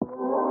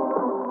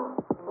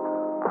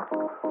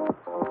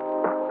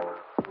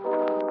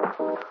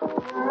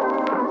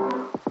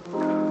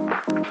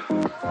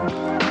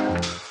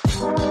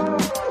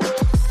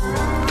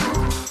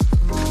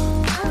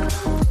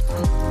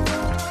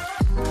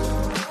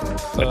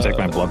So I checked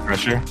my blood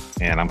pressure,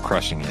 and I'm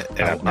crushing it.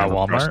 And I've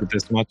never crushed it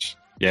this much.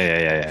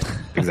 Yeah.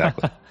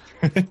 Exactly.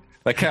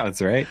 That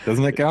counts, right?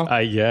 Doesn't it count?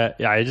 Yeah.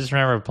 I just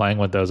remember playing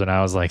with those when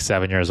I was like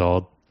 7 years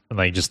old, and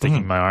like just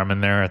sticking my arm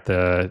in there at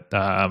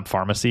the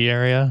pharmacy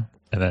area,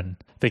 and then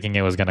thinking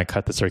it was going to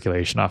cut the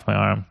circulation off my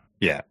arm.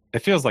 Yeah, it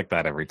feels like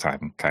that every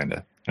time, kind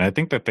of. And I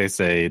think that they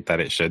say that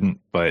it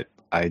shouldn't, but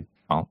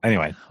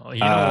anyway. Well,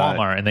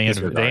 Walmart, and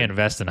they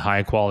invest in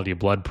high quality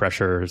blood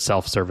pressure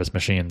self-service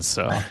machines.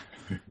 So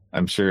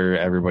I'm sure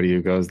everybody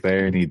who goes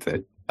there needs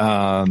it.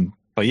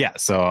 But yeah,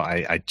 so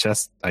I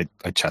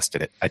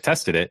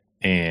tested it,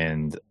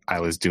 and I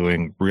was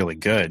doing really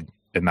good.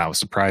 And that was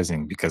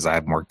surprising because I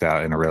haven't worked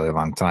out in a really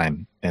long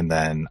time. And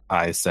then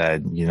I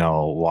said,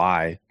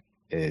 why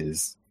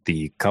is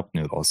the cup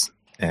noodles?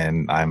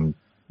 And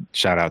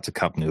shout out to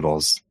cup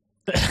noodles.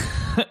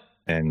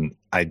 And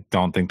I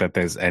don't think that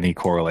there's any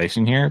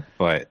correlation here,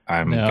 but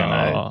I'm going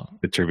to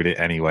attribute it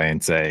anyway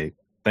and say,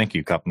 thank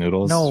you, cup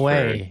noodles. No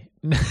way.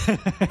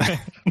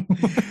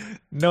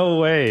 No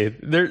way.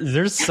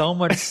 There's so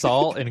much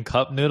salt in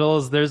cup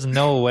noodles. There's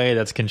no way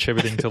that's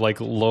contributing to like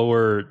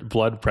lower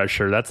blood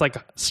pressure. That's like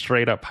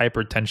straight up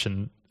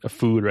hypertension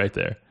food right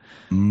there.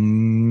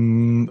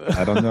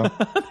 I don't know.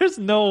 There's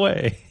no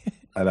way.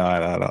 I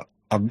know.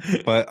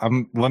 But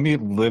let me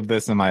live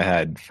this in my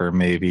head for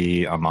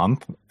maybe a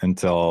month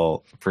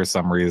until for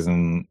some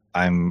reason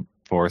I'm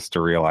forced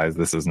to realize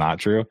this is not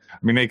true. I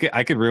mean,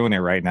 I could ruin it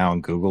right now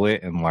and Google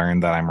it and learn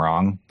that I'm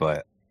wrong,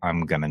 but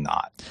I'm going to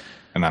not.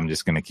 And I'm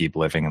just going to keep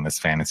living in this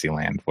fantasy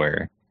land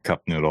where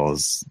cup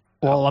noodles.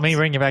 Well, let me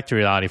bring you back to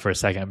reality for a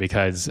second,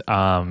 because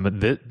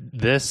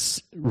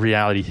this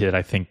reality hit,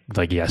 I think,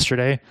 like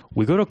yesterday.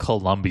 We go to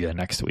Colombia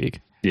next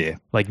week. Yeah.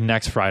 Like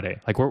next Friday.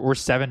 Like we're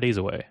 7 days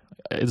away.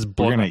 It's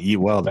blowing, we're going to eat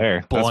well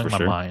there. Blowing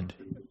my mind.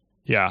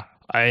 Yeah.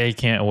 I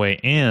can't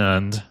wait.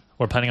 And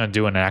we're planning on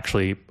doing an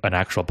actual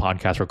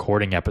podcast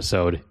recording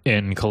episode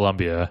in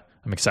Colombia.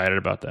 I'm excited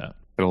about that.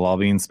 It'll all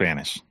be in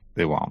Spanish.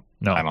 They won't.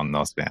 No, I don't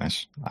know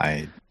Spanish.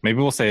 Maybe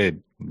we'll say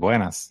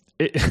buenas.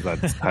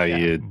 That's how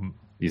you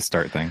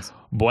start things.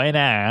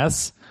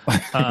 Buenas.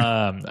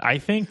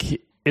 I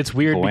think it's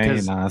weird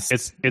because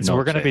it's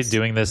we're going to be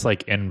doing this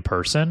like in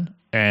person,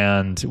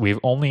 and we've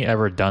only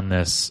ever done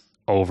this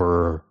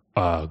over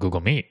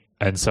Google Meet.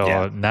 And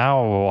so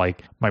now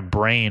like my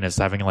brain is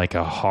having like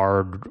a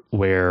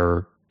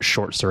hardware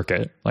short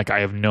circuit. Like I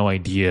have no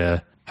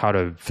idea how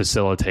to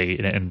facilitate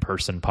an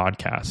in-person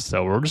podcast.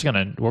 So we're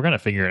going to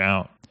figure it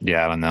out.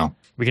 Yeah, I don't know.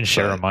 We can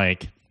share a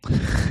mic.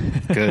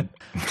 Good.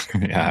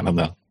 Yeah, I don't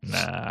know.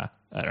 Nah,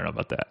 I don't know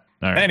about that.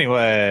 All right.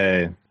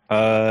 Anyway, what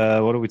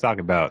are we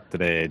talking about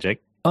today,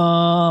 Jake?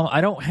 I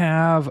don't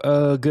have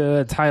a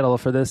good title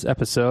for this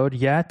episode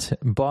yet,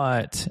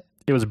 but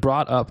it was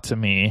brought up to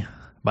me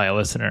by a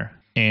listener,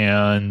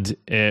 and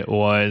it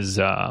was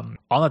on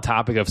the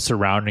topic of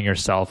surrounding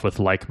yourself with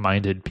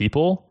like-minded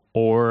people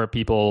or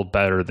people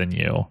better than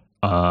you.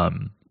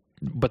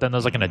 But then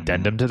there's like an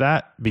addendum to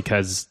that,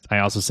 because I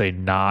also say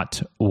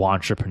not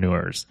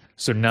entrepreneurs.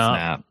 So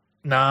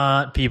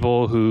not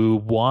people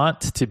who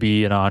want to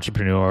be an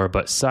entrepreneur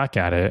but suck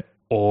at it,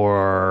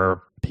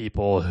 or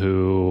people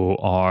who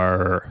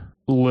are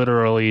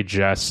literally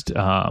just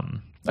I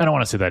don't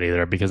want to say that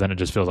either, because then it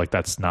just feels like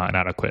that's not an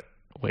adequate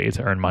way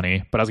to earn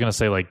money. But I was going to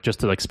say like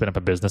just to like spin up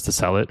a business to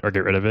sell it or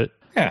get rid of it.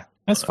 Yeah,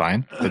 that's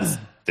fine. It's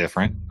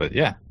different, but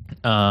yeah.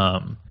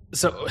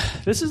 So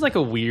this is like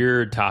a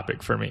weird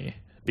topic for me,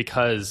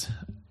 because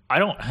I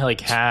don't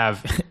like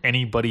have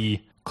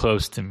anybody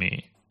close to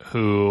me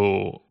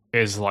who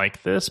is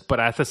like this, but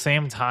at the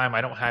same time,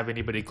 I don't have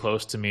anybody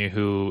close to me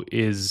who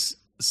is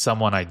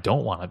someone I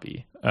don't want to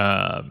be.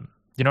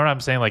 You know what I'm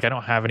saying? Like I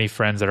don't have any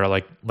friends that are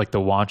like the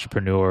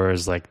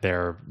entrepreneurs, like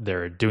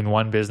they're doing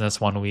one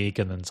business one week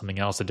and then something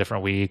else a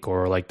different week,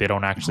 or like they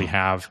don't actually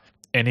have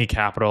any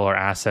capital or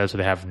assets, or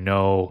they have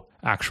no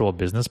actual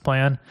business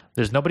plan.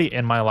 There's nobody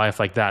in my life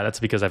like that. That's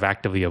because I've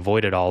actively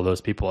avoided all of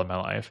those people in my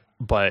life.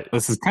 But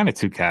this is kind of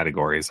two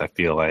categories. I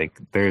feel like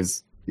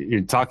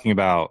you're talking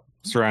about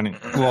surrounding.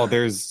 Well,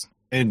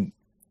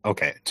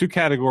 two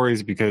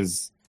categories,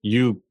 because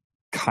you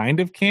kind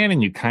of can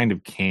and you kind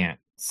of can't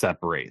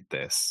separate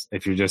this.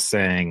 If you're just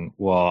saying,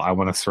 well, I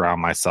want to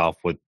surround myself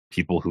with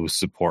people who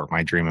support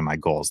my dream and my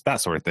goals,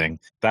 that sort of thing.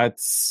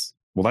 That's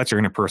your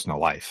interpersonal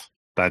life.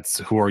 That's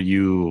who are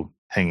you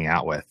hanging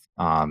out with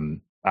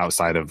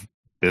outside of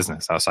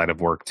business, outside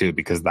of work too,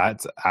 because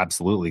that's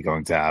absolutely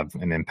going to have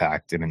an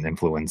impact and an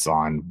influence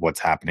on what's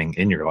happening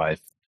in your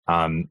life.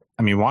 I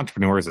mean,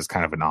 entrepreneurs is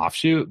kind of an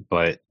offshoot,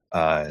 but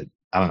I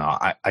don't know.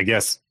 I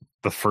guess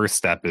the first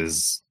step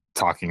is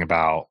talking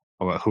about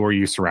who are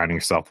you surrounding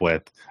yourself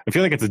with. I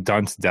feel like it's a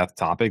done to death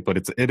topic,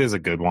 but it is a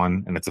good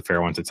one, and it's a fair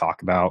one to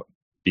talk about,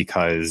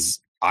 because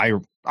I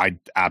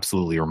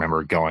absolutely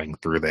remember going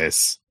through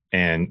this.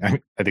 And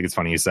I think it's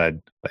funny you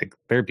said like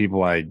there are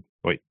people I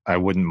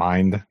wouldn't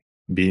mind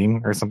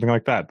being, or something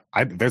like that.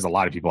 There's a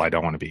lot of people I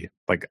don't want to be.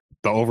 Like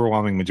the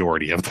overwhelming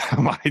majority of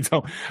them,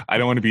 I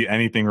don't want to be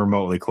anything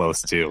remotely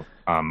close to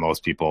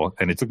most people.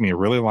 And it took me a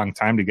really long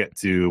time to get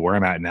to where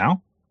I'm at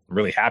now.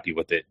 really happy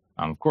with it.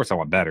 Of course I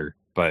want better,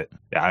 but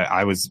yeah,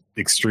 I was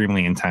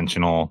extremely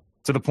intentional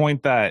to the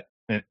point that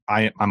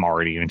I'm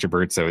already an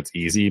introvert, so it's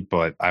easy,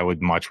 but I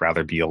would much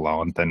rather be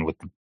alone than with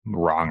the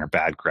wrong or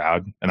bad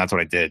crowd. And that's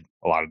what I did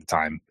a lot of the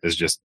time, is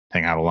just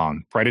hang out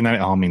alone. Friday night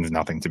at home means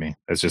nothing to me.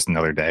 It's just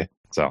another day.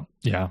 So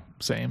yeah,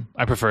 same.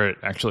 I prefer it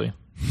actually.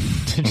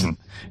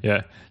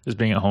 Yeah, just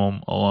being at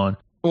home alone.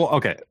 Well,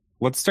 okay.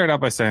 Let's start out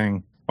by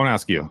saying, I want to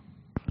ask you,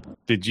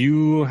 did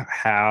you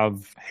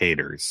have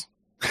haters?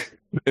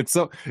 It's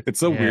so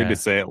weird to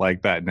say it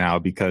like that now,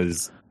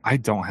 because I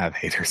don't have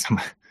haters.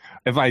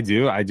 If I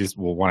do,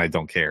 one, I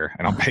don't care.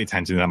 I don't pay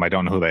attention to them. I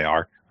don't know who they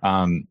are.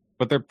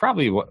 But they're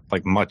probably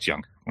like much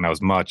younger. When I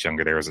was much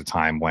younger, there was a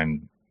time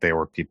when there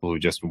were people who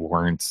just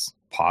weren't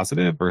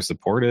positive or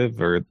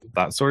supportive or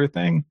that sort of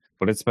thing.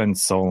 But it's been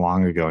so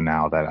long ago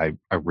now that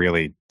I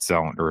really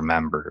don't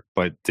remember.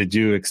 But did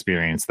you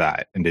experience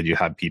that? And did you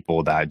have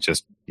people that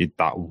just you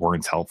thought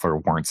weren't helpful or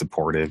weren't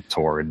supportive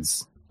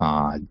towards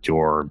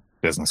your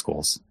business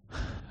goals?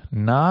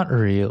 Not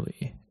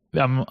really.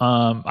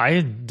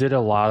 I did a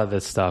lot of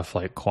this stuff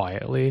like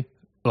quietly.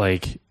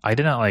 Like I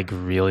didn't like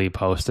really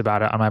post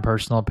about it on my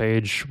personal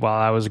page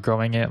while I was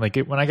growing it. Like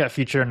when I got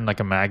featured in like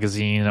a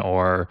magazine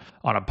or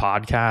on a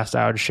podcast,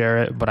 I would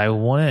share it, but I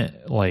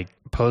wouldn't like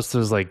post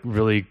those like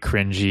really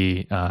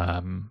cringy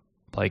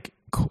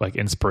like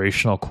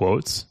inspirational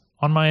quotes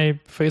on my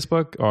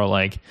Facebook, or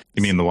like,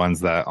 you mean the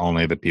ones that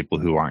only the people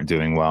who aren't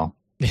doing well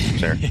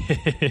share?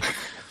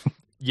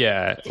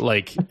 Yeah,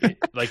 like the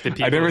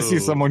people. I never see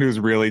someone who's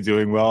really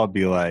doing well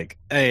be like,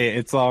 "Hey,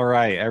 it's all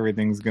right.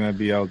 Everything's gonna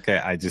be okay."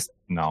 I just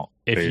no.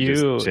 They're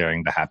just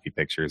sharing the happy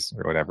pictures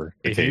or whatever.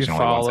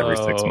 Occasionally, once every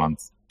 6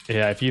 months.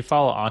 Yeah, if you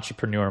follow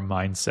Entrepreneur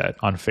Mindset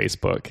on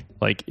Facebook,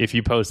 like if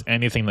you post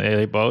anything that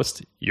they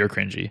post, you're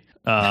cringy.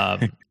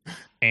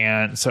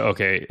 And so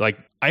okay, like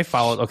I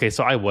followed. Okay,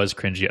 so I was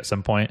cringy at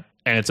some point,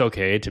 and it's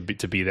okay to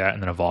be that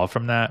and then evolve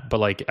from that. But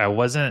like I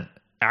wasn't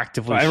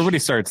actively. Well, everybody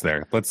starts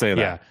there. Let's say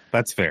that. Yeah.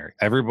 That's fair.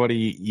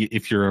 Everybody,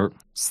 if you're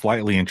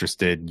slightly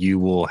interested, you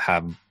will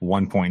have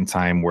one point in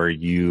time where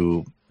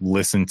you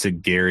listen to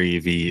Gary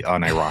Vee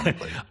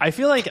unironically. I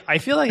feel like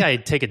I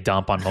take a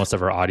dump on most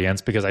of our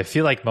audience, because I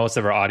feel like most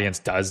of our audience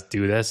does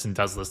do this and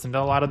does listen to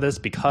a lot of this,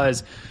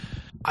 because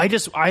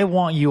I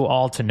want you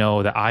all to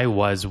know that I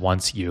was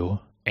once you,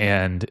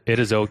 and it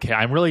is okay.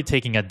 I'm really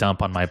taking a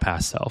dump on my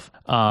past self.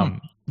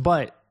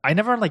 But I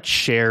never like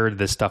shared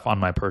this stuff on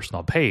my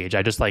personal page.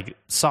 I just like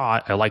saw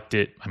it, I liked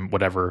it,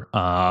 whatever.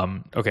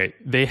 Okay,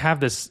 they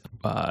have this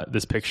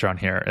picture on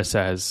here. It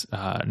says,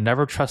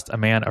 "Never trust a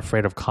man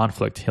afraid of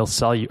conflict. He'll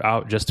sell you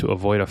out just to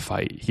avoid a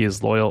fight. He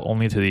is loyal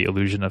only to the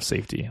illusion of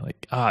safety."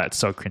 Like, it's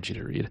so cringy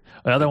to read.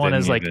 Another one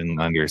is like,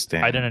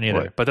 understand. I didn't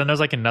either. But then there's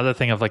like another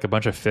thing of like a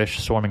bunch of fish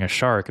swarming a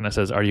shark, and it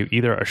says, "Are you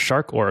either a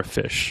shark or a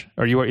fish?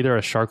 Or you are either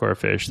a shark or a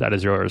fish. That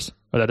is yours.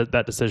 Or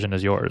that decision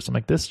is yours." I'm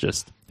like, this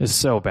just is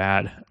so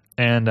bad.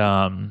 And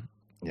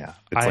yeah,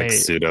 it's like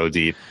pseudo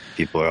deep.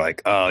 People are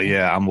like, "Oh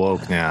yeah, I'm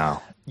woke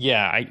now."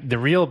 Yeah, the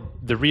real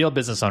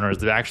business owners,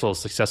 the actual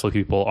successful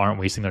people, aren't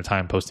wasting their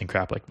time posting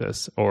crap like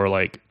this or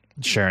like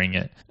sharing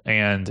it.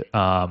 And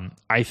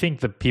I think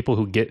the people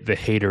who get the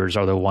haters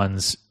are the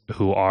ones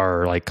who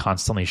are like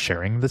constantly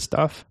sharing this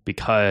stuff,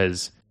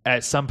 because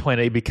at some point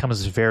it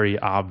becomes very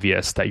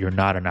obvious that you're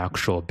not an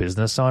actual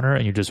business owner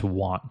and you just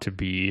want to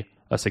be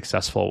a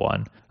successful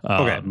one.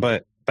 Okay,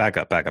 but back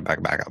up.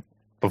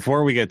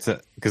 Before we get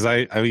to, because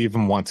I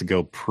even want to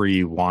go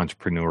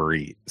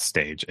pre-wantrepreneur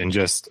stage, and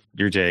just,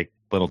 you're Jake,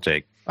 little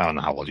Jake. I don't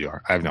know how old you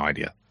are. I have no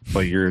idea.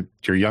 But you're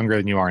younger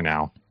than you are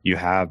now. You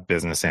have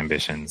business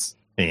ambitions.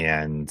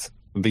 And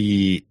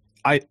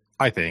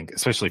I think,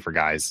 especially for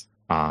guys,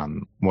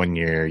 when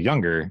you're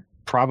younger,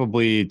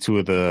 probably two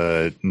of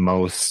the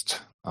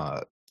most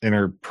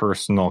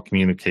interpersonal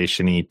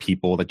communication-y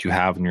people that you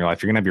have in your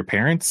life, you're going to have your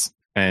parents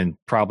and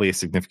probably a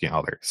significant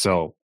other.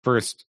 So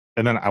first,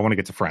 and then I want to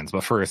get to friends.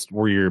 But first,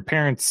 were your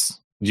parents,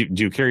 do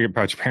you care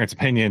about your parents'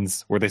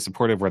 opinions? Were they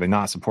supportive? Were they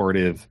not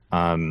supportive?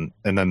 And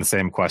then the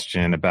same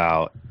question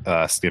about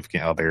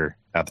significant other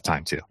at the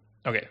time too.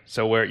 Okay,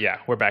 so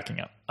we're backing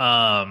up.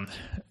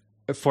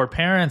 For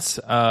parents,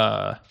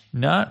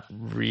 not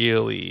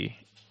really.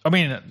 I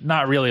mean,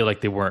 not really.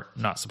 Like they weren't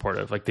not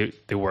supportive. Like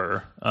they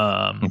were.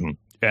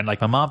 And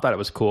like my mom thought it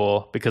was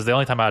cool, because the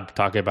only time I'd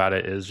talk about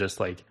it is just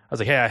like, I was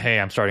like,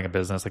 hey, I'm starting a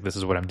business. Like, this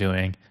is what I'm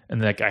doing.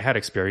 And like I had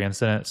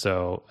experience in it.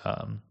 So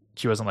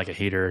she wasn't like a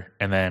hater.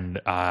 And then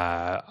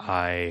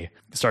I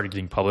started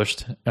getting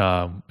published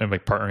and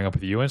like partnering up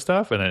with you and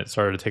stuff. And then it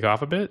started to take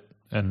off a bit.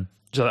 And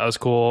so that was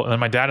cool. And then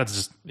my dad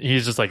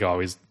he's just like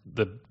always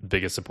the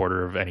biggest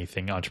supporter of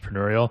anything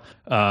entrepreneurial.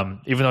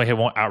 Even though he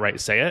won't outright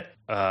say it,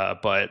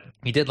 but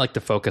he did like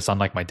to focus on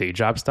like my day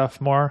job stuff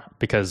more,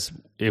 because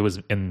it was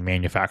in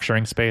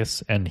manufacturing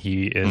space, and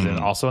he is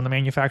also in the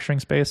manufacturing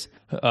space.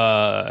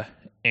 Shout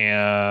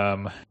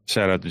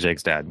out to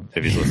Jake's dad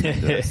if he's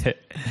listening to this.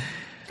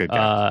 Good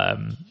guy.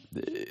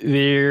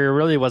 there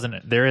really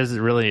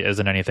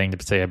isn't anything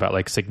to say about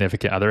like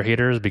significant other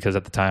haters, because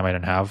at the time I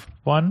didn't have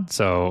one.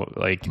 So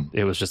like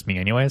it was just me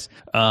anyways.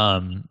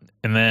 And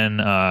then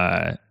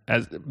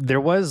as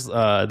there was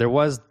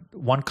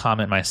one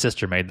comment my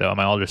sister made, though,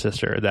 my older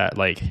sister, that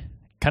like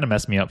kind of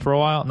messed me up for a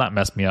while. Not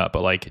messed me up,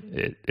 but like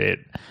it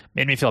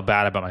made me feel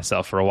bad about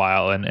myself for a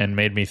while, and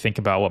made me think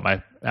about what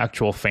my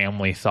actual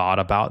family thought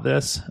about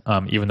this.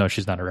 Even though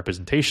she's not a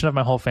representation of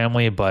my whole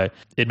family, but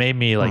it made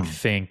me like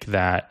think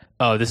that,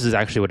 oh, this is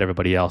actually what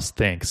everybody else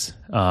thinks.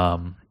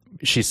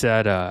 She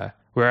said,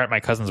 we were at my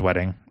cousin's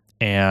wedding,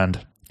 and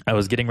I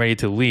was getting ready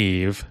to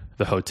leave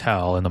the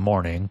hotel in the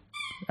morning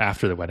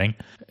after the wedding,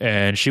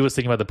 and she was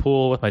thinking about the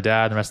pool with my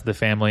dad and the rest of the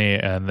family,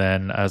 and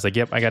then I was like,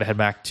 yep, I gotta head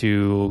back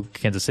to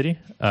Kansas City.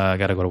 I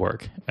gotta go to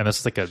work. And this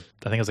is I think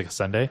it was like a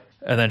Sunday.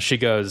 And then she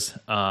goes,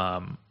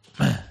 oh,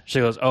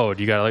 do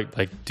you gotta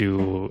like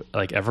do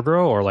like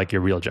Evergrow or like your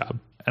real job?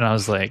 And I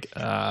was like,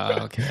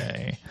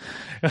 okay.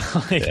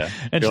 Like, Yeah.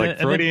 And You're like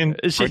Freudian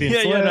slip.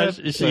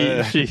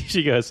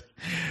 she goes,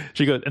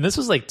 and this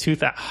was like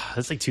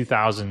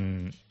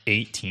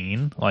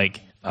 2018, like,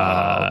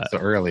 so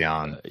early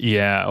on.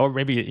 yeah, or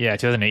maybe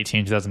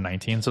 2018,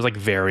 2019. So it's like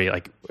very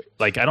like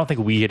I don't think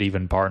we had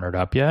even partnered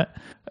up yet.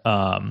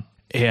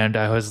 And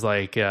I was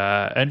like,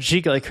 and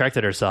she like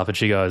corrected herself, and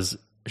she goes,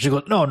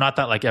 no, not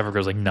that like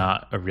Evergrow's like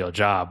not a real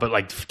job, but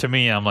like to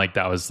me, I'm like,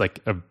 that was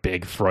like a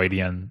big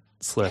Freudian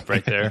slip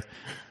right there.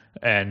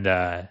 And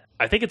I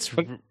think it's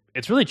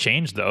really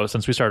changed though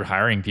since we started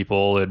hiring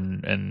people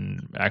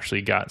and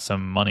actually got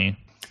some money.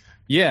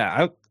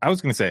 Yeah, I was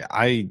going to say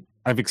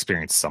I've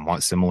experienced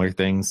somewhat similar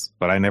things,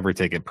 but I never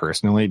take it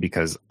personally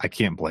because I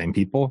can't blame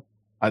people.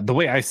 The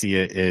way I see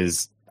it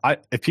is,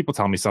 if people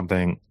tell me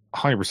something,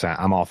 100%,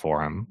 I'm all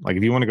for them. Like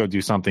if you want to go do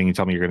something, you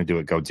tell me you're going to do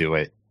it, go do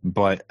it.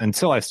 But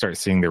until I start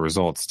seeing the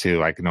results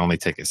too, I can only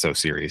take it so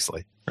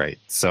seriously, right?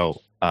 So,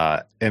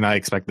 and I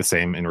expect the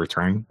same in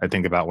return. I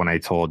think about when I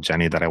told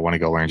Jenny that I want to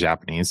go learn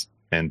Japanese,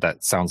 and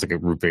that sounds like a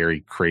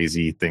very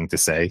crazy thing to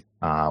say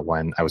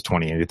when I was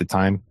 28 at the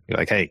time. You're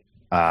like, hey,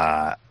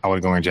 I want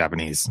to go learn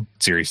Japanese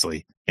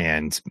seriously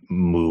and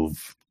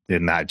move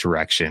in that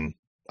direction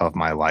of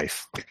my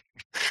life.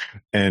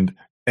 and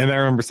I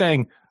remember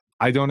saying,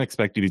 I don't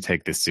expect you to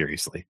take this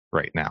seriously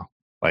right now.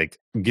 Like,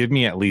 give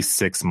me at least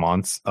 6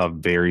 months of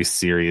very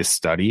serious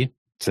study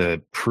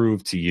to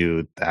prove to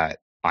you that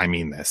I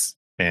mean this.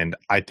 And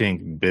I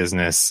think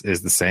business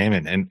is the same,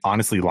 and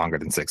honestly longer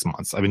than 6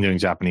 months. I've been doing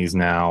Japanese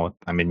now.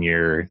 I'm in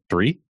year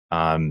 3.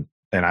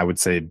 And I would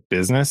say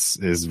business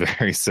is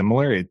very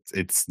similar.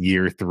 It's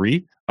year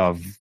 3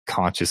 of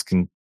conscious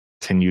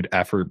continued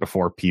effort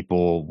before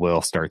people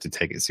will start to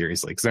take it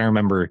seriously. Because I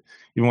remember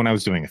even when I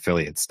was doing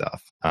affiliate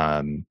stuff.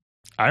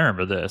 I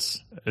remember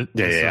this.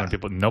 Yeah.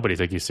 Nobody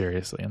took you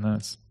seriously in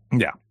this.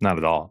 Yeah, not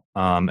at all.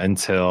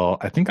 Until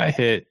I think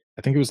it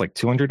was like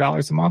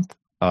 $200 a month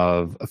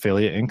of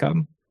affiliate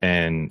income,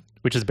 and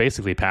which is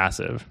basically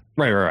passive.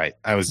 Right.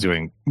 I was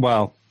doing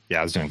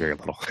very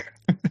little.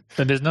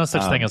 And there's no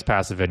such thing as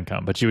passive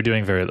income, but you were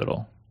doing very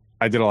little.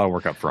 I did a lot of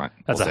work up front.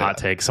 That's a hot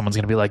take. Someone's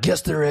going to be like,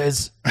 yes, there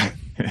is.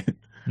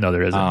 No,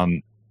 there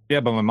isn't.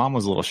 Yeah, but my mom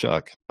was a little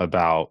shook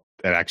about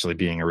it actually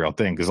being a real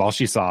thing, because all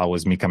she saw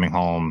was me coming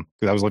home,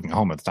 because I was living at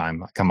home at the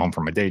time. I come home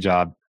from my day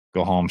job,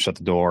 go home, shut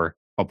the door,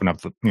 open up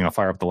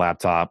fire up the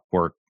laptop,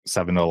 work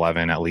 7 to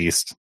 11 at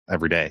least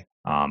every day.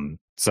 What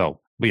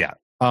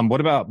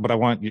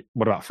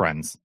about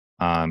friends?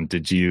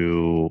 Did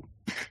you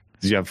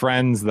have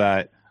friends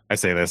that, I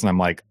say this and I'm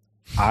like,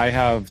 I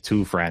have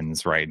 2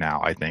 friends right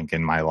now, I think,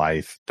 in my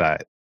life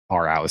that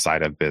are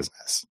outside of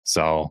business.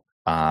 So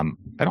I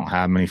don't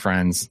have many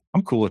friends.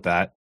 I'm cool with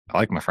that. I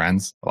like my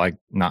friends. I like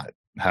not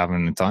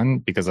having a ton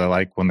because I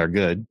like when they're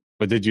good.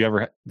 But did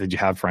you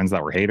have friends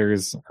that were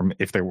haters? Or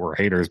if they were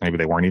haters, maybe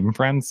they weren't even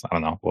friends? I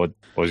don't know. What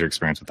was your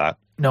experience with that?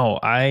 No,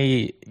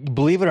 I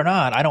believe it or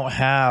not, I don't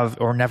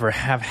have or never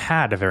have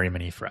had very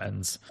many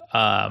friends.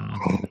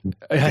 In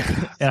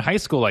high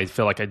school, I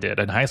feel like I did.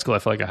 In high school, I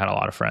feel like I had a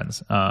lot of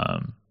friends.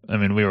 I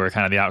mean, we were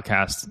kind of the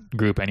outcast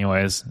group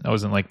anyways. I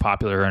wasn't like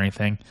popular or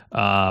anything.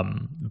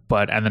 And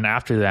then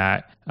after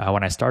that,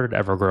 when I started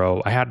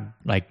Evergrow, I had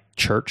like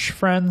church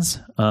friends.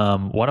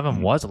 One of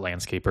them was a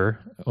landscaper,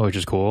 which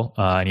is cool.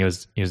 And he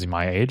was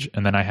my age.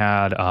 And then I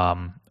had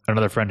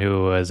another friend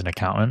who was an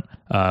accountant,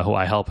 who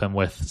I help him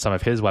with some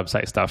of his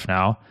website stuff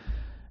now.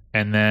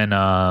 And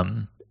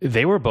then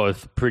they were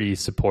both pretty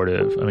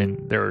supportive. I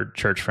mean, they were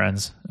church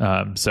friends.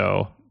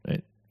 So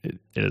it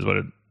is what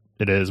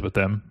it is with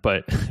them,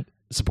 but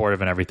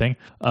supportive and everything.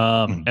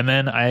 And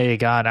then I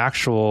got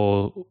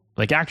actual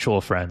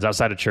friends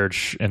outside of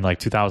church in like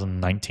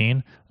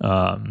 2019.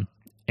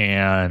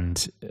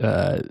 And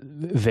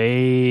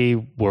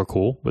they were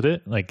cool with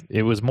it. Like,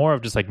 it was more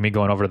of just like me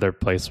going over to their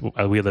place.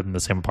 We lived in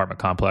the same apartment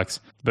complex,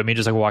 but me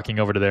just like walking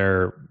over to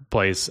their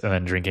place and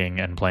then drinking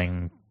and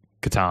playing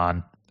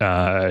Catan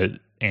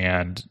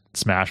and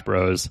Smash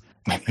Bros.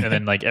 And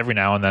then like every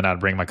now and then I'd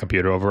bring my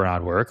computer over and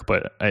I'd work,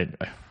 but I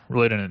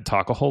really didn't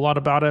talk a whole lot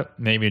about it.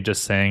 Maybe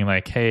just saying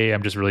like, hey,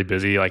 I'm just really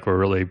busy. Like, we're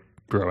really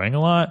growing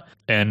a lot.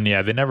 And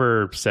yeah, they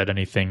never said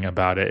anything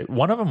about it.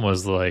 One of them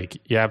was like,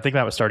 yeah, I'm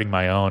thinking about starting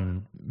my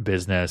own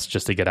business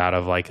just to get out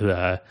of like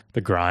the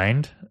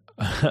grind.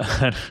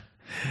 And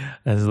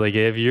it's like,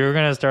 if you're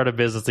going to start a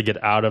business to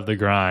get out of the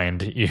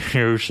grind,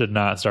 you should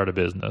not start a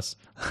business.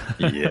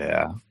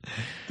 Yeah.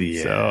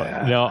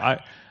 So, no,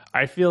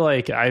 I feel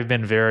like I've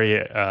been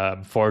very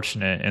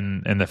fortunate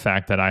in the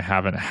fact that I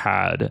haven't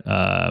had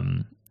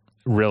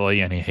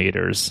really any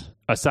haters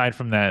aside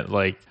from that,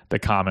 like the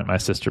comment my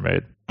sister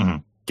made. Mm-hmm.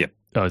 Yep.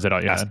 Oh, is that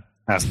all you had?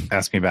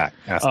 Ask me back.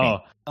 Ask me.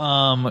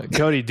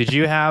 Cody, did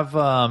you have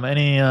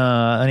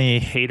any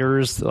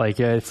haters, like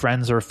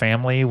friends or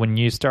family when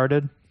you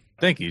started?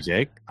 Thank you,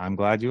 Jake. I'm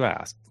glad you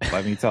asked.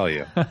 Let me tell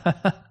you.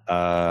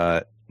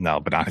 No,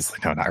 but honestly,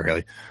 no, not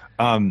really.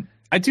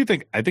 I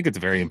think it's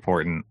very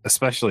important,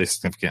 especially a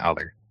significant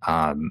other.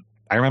 I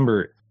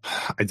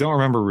don't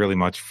remember really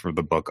much for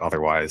the book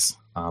otherwise,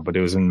 but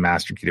it was in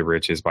Master Key to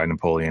Riches by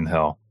Napoleon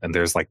Hill. And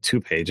there's like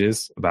 2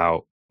 pages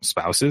about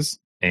spouses.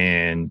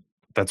 And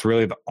that's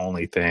really the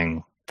only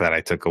thing that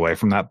I took away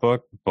from that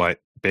book, but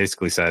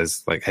basically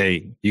says like,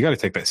 hey, you got to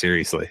take that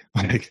seriously.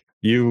 Like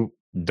you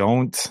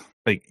don't,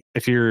 like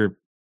if you're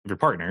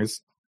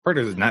partners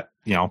in that,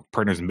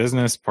 partners in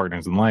business,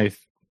 partners in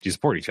life, you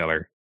support each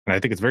other. And I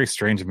think it's very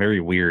strange and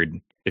very weird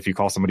if you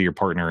call somebody your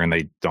partner and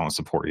they don't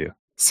support you.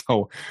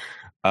 So,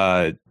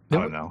 I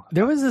don't know.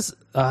 There was this,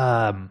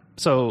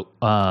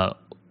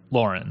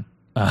 Lauren,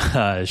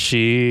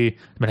 she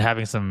been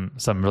having some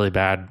really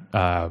bad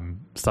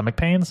stomach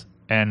pains,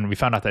 and we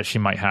found out that she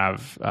might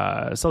have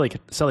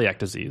celiac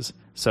disease.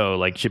 So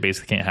like she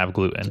basically can't have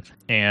gluten,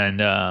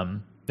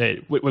 and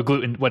with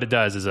gluten, what it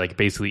does is like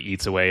basically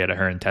eats away at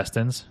her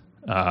intestines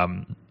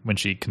when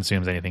she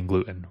consumes anything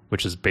gluten,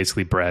 which is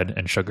basically bread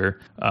and sugar.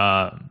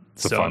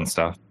 It's the fun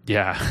stuff.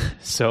 Yeah.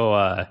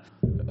 So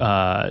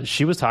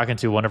she was talking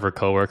to one of her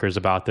coworkers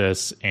about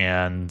this,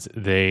 and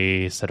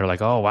they said to her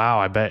like, oh wow,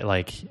 I bet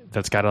like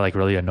that's gotta like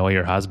really annoy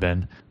your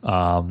husband.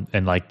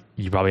 And like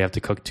you probably have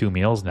to cook 2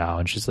 meals now.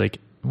 And she's like,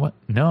 what?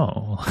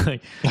 No.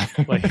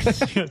 like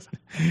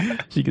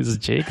she goes,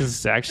 Jake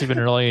has actually been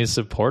really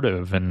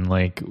supportive, and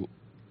like,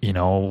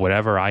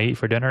 whatever I eat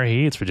for dinner,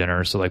 he eats for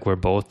dinner. So like we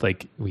both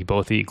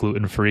eat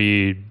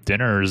gluten-free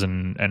dinners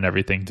and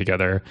everything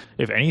together.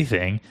 If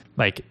anything,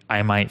 like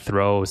I might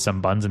throw some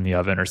buns in the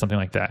oven or something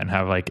like that and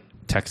have like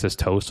Texas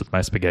toast with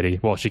my spaghetti.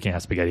 Well, she can't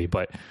have spaghetti,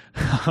 but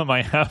I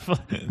might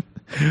have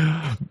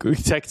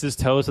Texas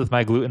toast with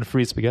my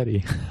gluten-free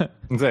spaghetti.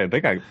 They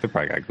probably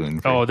got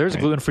gluten-free. Oh, there's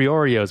gluten-free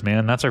Oreos,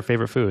 man. That's our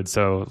favorite food.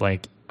 So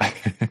like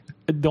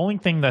the only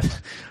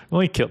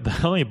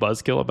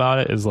buzzkill about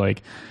it is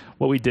like,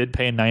 what we did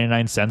pay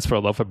 99 cents for a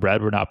loaf of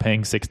bread, we're not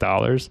paying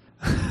 $6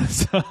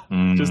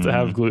 just to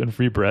have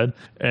gluten-free bread.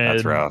 And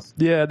that's rough.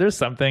 Yeah, there's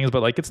some things,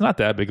 but like it's not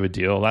that big of a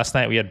deal. Last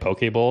night we had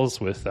poke bowls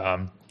with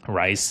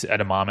rice,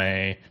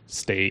 edamame,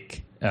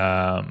 steak,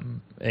 and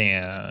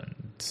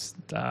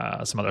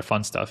some other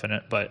fun stuff in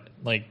it. But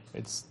like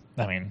it's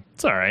all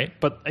right.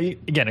 But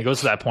again, it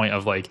goes to that point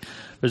of like,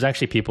 there's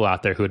actually people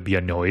out there who would be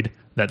annoyed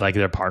that like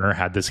their partner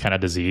had this kind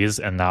of disease,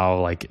 and now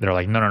like they're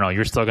like, no,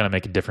 you're still gonna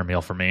make a different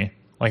meal for me.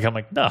 Like, I'm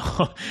like, no,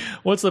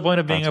 what's the point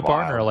of being a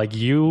partner? Wild.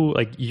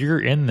 You're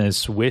in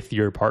this with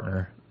your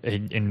partner,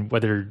 and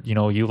whether,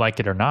 you like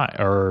it or not,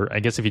 or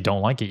I guess if you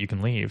don't like it, you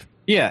can leave.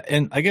 Yeah.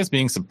 And I guess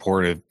being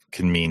supportive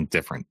can mean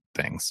different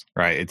things,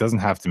 right? It doesn't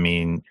have to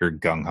mean you're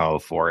gung ho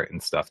for it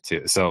and stuff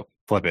too. So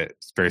flip it.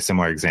 It's a very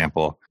similar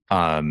example.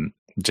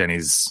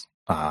 Jenny's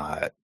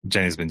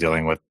been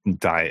dealing with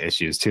diet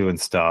issues too and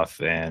stuff.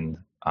 And,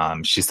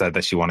 she said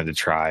that she wanted to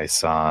try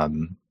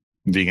some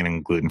vegan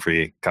and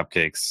gluten-free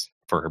cupcakes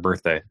for her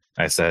birthday.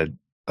 I said,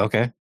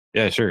 okay,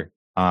 yeah, sure.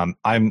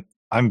 I'm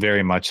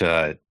very much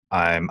I'm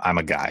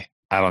a guy.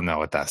 I don't know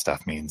what that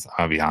stuff means.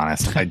 I'll be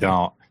honest. I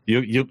don't.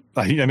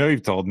 I know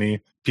you've told me.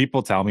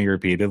 People tell me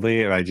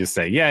repeatedly, and I just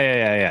say,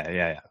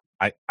 yeah.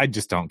 I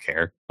just don't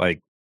care.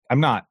 Like, I'm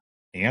not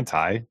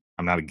anti.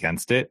 I'm not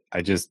against it.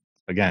 I just,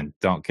 again,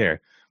 don't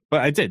care.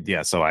 But I did,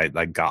 yeah. So I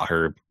got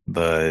her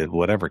the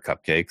whatever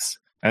cupcakes,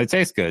 and it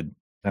tastes good,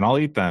 and I'll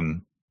eat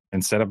them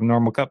instead of a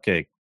normal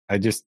cupcake.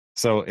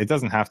 So it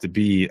doesn't have to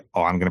be,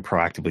 oh, I'm going to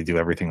proactively do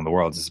everything in the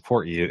world to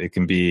support you. It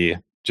can be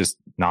just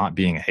not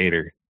being a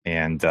hater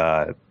and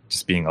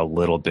just being a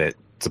little bit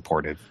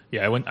supportive.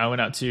 Yeah, I went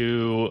out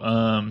to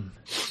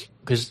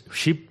because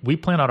we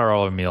plan out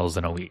all our meals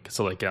in a week.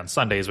 So like on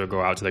Sundays we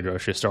go out to the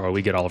grocery store,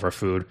 we get all of our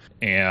food,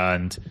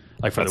 and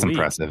like for That's the week.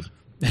 Impressive.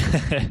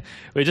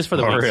 Wait, just for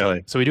the week.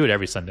 Really? So we do it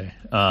every Sunday.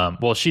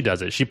 Well, she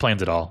does it. She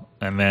plans it all,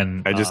 and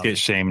then I just get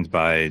shamed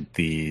by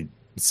the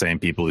same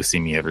people who see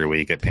me every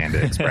week at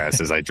Panda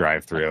Express as I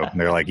drive through. And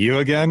they're like, you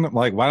again? I'm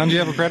like, why don't you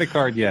have a credit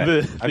card yet?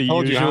 I've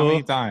told you how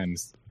many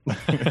times.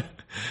 But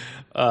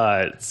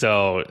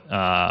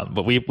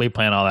we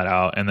plan all that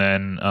out. And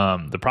then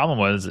the problem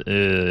was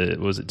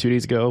it 2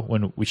 days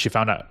ago she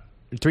found out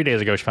 3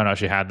 days ago, she found out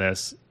she had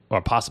this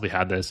or possibly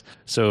had this.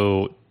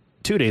 So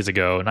 2 days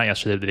ago, not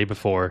yesterday, the day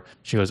before,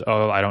 she goes,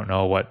 "Oh, I don't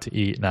know what to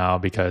eat now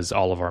because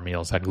all of our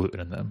meals had gluten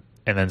in them."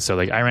 And then so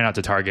like I ran out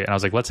to Target and I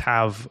was like, "Let's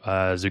have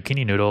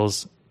zucchini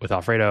noodles with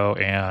Alfredo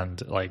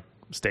and like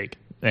steak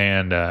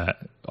and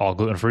all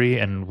gluten free."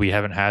 And we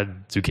haven't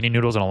had zucchini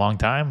noodles in a long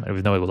time,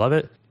 even though we love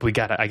it. I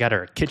got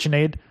her a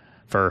KitchenAid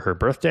for her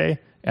birthday,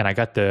 and I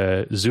got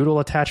the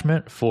Zoodle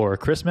attachment for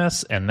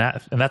Christmas. And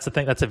that's the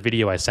thing. That's a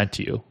video I sent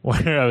to you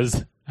where I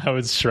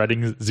was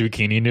shredding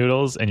zucchini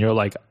noodles, and you're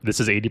like, "This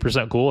is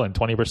 80% cool and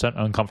 20%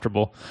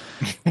 uncomfortable."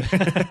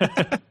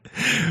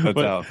 That's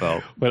how it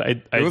felt. But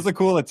it was a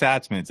cool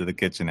attachment to the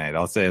KitchenAid.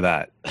 I'll say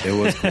that it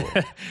was cool.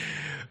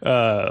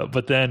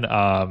 But then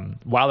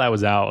while I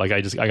was out, like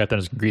I got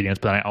those ingredients,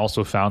 but I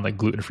also found like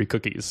gluten-free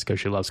cookies because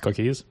she loves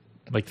cookies,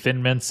 like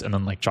Thin Mints, and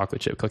then like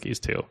chocolate chip cookies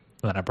too.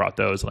 And then I brought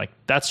those. Like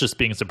that's just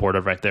being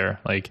supportive right there.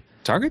 Like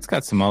Target's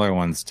got some other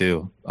ones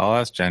too. I'll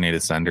ask Jenny to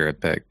send her a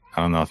pic. I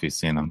don't know if you've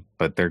seen them,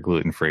 but they're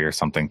gluten-free or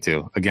something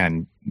too.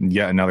 Again,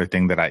 yet another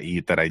thing that I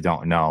eat that I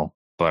don't know,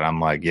 but I'm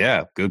like,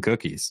 yeah, good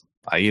cookies.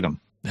 I eat them.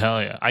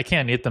 Hell yeah. I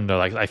can't eat them though.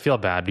 Like I feel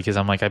bad because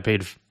I'm like, I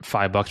paid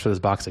 $5 for this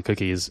box of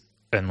cookies,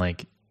 and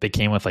like they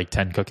came with like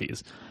 10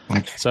 cookies.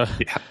 So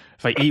Yeah.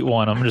 if I eat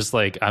one, I'm just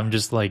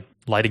like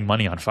lighting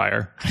money on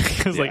fire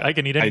because like I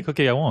can eat any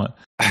cookie I want.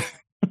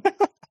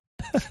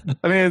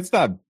 I mean, it's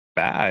not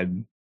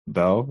bad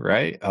though,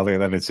 right? Other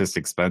than it's just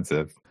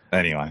expensive.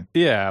 Anyway.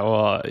 Yeah,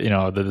 well, you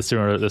know, the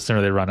sooner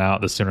they run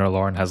out, the sooner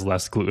Lauren has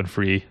less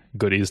gluten-free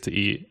goodies to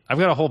eat. I've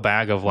got a whole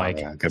bag of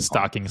like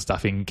stocking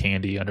stuffing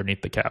candy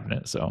underneath the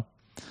cabinet. So,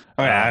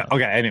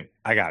 okay. Anyway,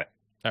 I got it.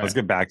 Let's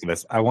get back to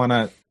this. I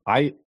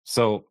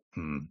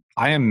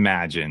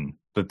imagine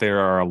that there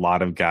are a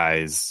lot of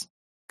guys,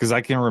 because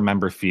I can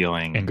remember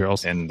feeling and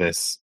girls in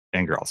this,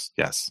 and girls.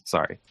 Yes,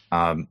 sorry.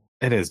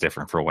 It is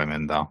different for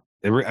women though.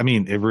 It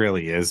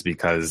really is,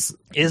 because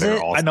is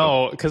it? I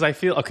know, because I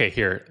feel okay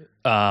here.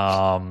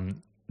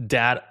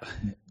 Dad,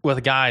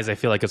 with guys, I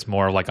feel like it's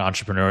more like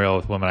entrepreneurial.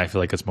 With women, I feel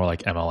like it's more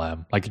like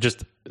MLM, like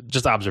just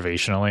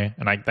observationally,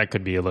 and that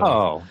could be a little.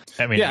 Oh,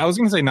 I mean, yeah, I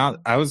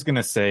was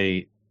gonna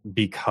say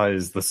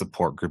because the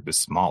support group is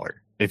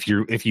smaller. If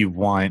you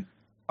want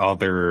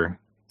other,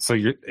 so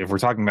if we're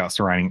talking about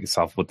surrounding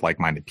yourself with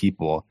like-minded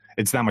people,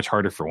 it's that much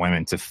harder for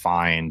women to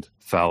find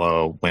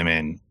fellow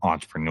women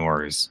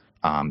entrepreneurs.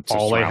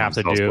 All they have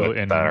to do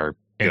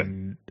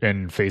in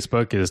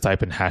Facebook is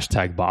type in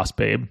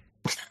 #BossBabe.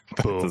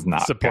 That does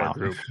not support count.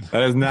 Group. That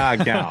does not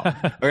count.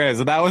 Okay,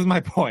 so that was my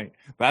point.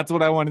 That's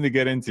what I wanted to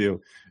get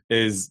into.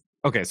 Is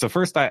okay. So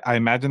first, I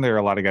imagine there are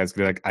a lot of guys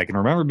who like, I can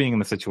remember being in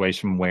the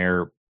situation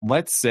where,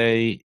 let's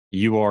say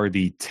you are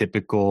the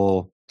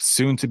typical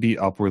soon-to-be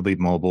upwardly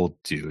mobile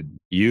dude.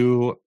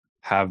 You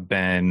have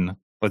been,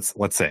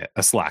 let's say,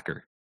 a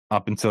slacker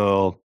up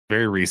until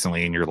very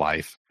recently in your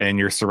life, and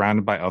you're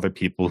surrounded by other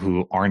people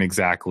who aren't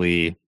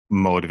exactly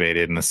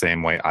motivated in the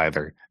same way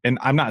either. And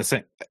I'm not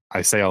saying,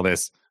 I say all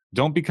this,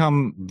 don't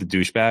become the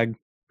douchebag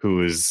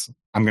who is,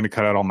 I'm going to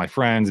cut out all my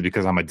friends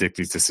because I'm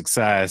addicted to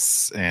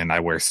success and I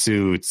wear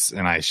suits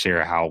and I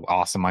share how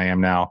awesome I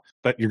am now.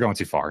 But you're going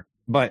too far.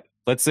 But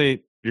let's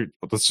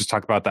just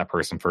talk about that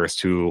person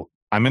first, who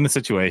I'm in the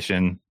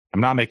situation.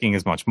 I'm not making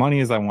as much money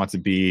as I want to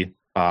be.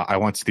 I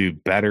want to do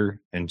better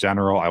in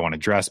general. I want to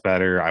dress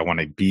better. I want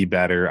to be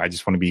better. I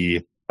just want to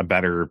be a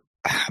better.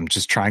 I'm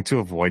just trying to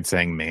avoid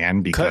saying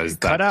man, because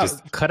cut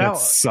out.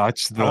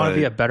 Such I want to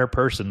be a better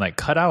person. Like,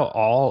 cut out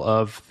all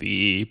of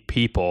the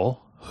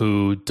people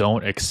who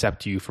don't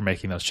accept you for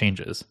making those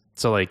changes.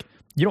 So like,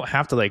 you don't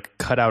have to like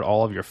cut out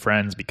all of your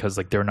friends because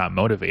like they're not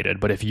motivated.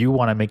 But if you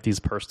want to make these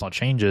personal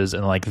changes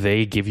and like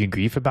they give you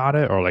grief about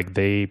it, or like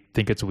they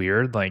think it's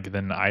weird, like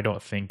then I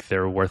don't think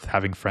they're worth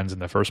having friends in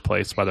the first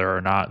place, whether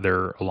or not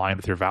they're aligned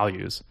with your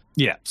values.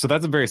 Yeah. So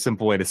that's a very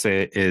simple way to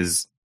say it,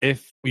 is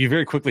if you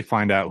very quickly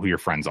find out who your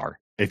friends are,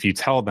 if you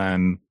tell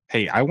them,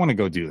 hey, I want to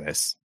go do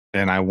this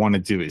and I want to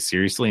do it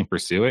seriously and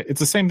pursue it, it's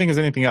the same thing as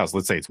anything else.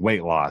 Let's say it's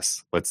weight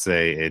loss. Let's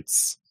say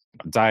it's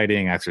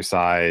dieting,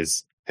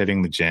 exercise,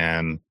 hitting the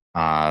gym,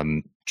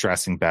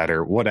 dressing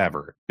better,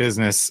 whatever.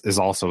 Business is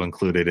also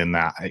included in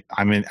that.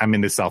 I'm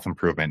into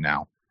self-improvement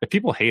now. If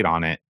people hate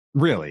on it,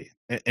 really,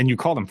 and you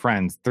call them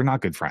friends, they're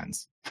not good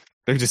friends.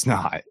 They're just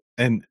not.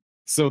 And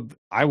so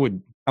I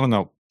don't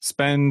know,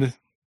 spend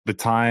the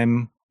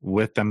time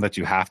with them that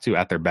you have to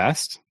at their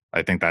best.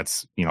 I think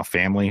that's,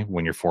 family,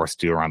 when you're forced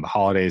to around the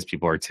holidays,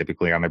 people are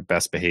typically on their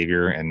best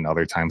behavior, and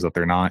other times that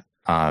they're not.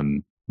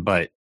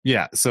 But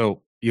yeah,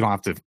 so you don't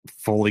have to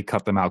fully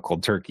cut them out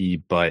cold turkey,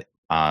 but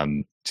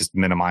just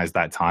minimize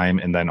that time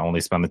and then only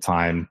spend the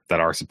time that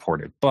are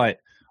supportive. But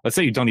let's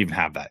say you don't even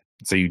have that.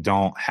 So you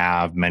don't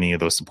have many of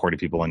those supportive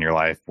people in your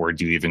life. Where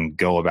do you even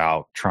go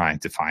about trying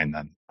to find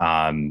them?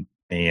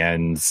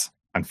 And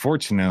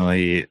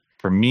unfortunately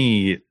for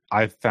me,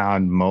 I've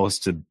found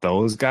most of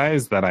those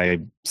guys that I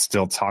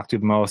still talk to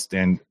the most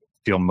and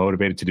feel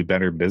motivated to do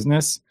better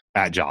business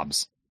at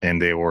jobs.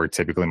 And they were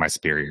typically my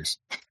superiors.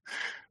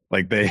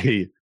 Like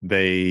they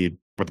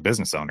were the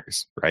business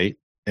owners, right?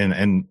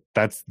 And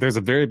there's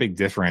a very big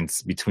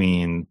difference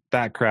between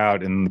that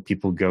crowd and the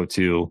people who go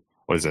to,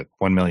 what is it,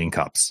 1 million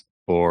cups,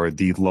 or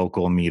the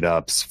local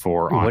meetups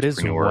for What is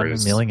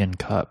entrepreneurs. 1 million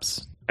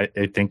cups? I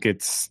think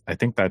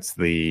that's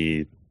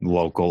the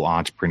local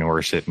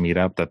entrepreneurship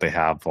meetup that they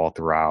have all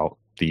throughout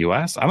the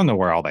US. I don't know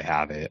where all they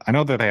have it. I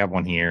know that they have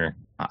one here.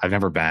 I've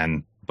never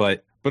been,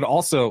 but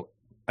also,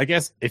 I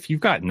guess if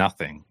you've got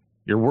nothing,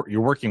 you're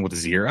working with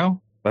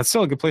zero, that's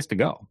still a good place to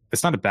go.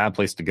 It's not a bad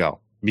place to go,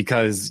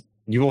 because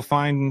you will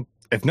find,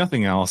 if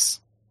nothing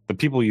else, the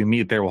people you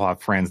meet there will have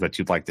friends that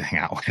you'd like to hang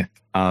out with.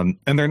 And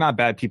they're not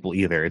bad people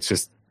either. It's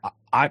just,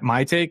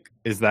 my take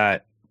is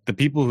that the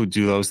people who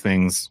do those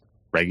things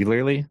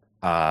regularly,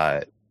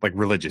 like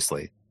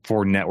religiously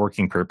for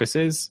networking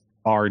purposes,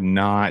 are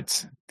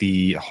not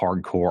the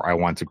hardcore I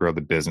want to grow the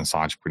business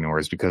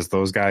entrepreneurs, because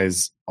those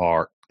guys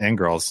are, and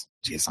girls,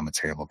 geez, I'm a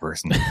terrible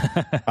person,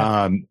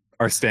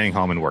 are staying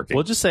home and working.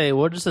 We'll just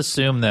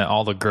assume that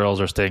all the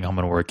girls are staying home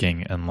and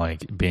working and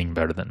like being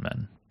better than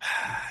men.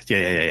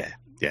 Yeah.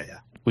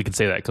 We can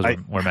say that because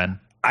we're men.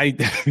 I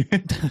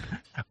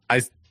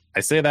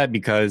say that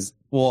because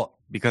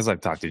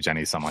I've talked to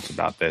Jenny so much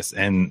about this,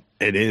 and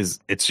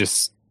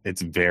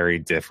it's very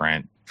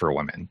different for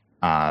women.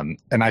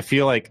 And I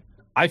feel like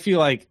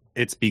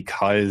it's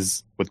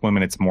because with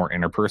women it's more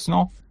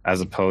interpersonal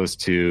as opposed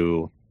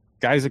to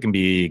guys. It can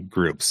be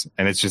groups,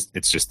 and it's just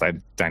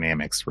that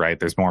dynamics, right?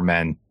 There's more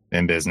men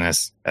in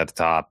business at the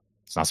top.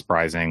 It's not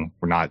surprising.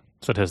 We're not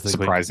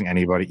surprising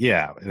anybody.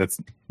 Yeah,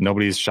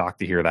 nobody's shocked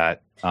to hear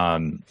that.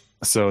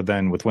 So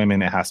then with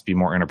women, it has to be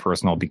more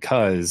interpersonal,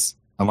 because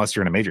unless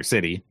you're in a major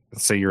city,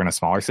 let's say you're in a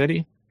smaller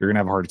city, you're going to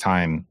have a hard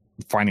time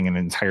finding an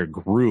entire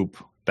group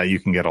that you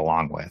can get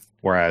along with.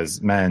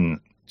 Whereas men,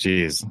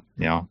 geez,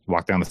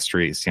 walk down the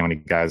street, see how many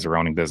guys are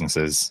owning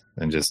businesses,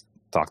 and just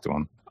talk to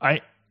them.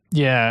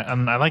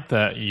 And I like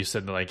that you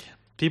said, like,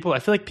 people, I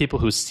feel like people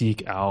who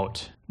seek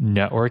out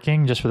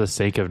networking just for the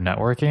sake of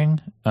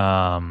networking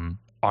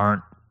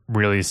aren't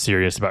really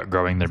serious about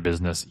growing their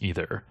business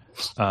either.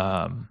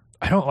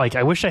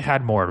 I wish I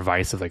had more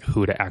advice of like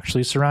who to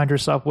actually surround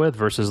yourself with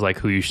versus like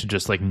who you should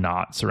just like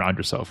not surround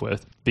yourself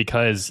with,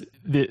 because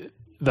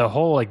the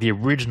whole, like, the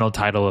original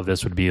title of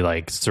this would be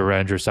like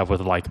surround yourself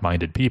with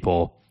like-minded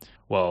people.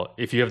 Well,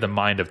 if you have the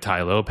mind of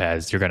Tai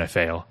Lopez, you're going to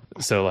fail.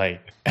 So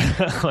like,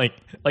 like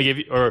if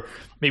you, or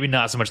maybe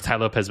not so much Tai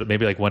Lopez, but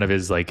maybe like one of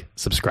his like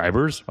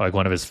subscribers or like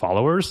one of his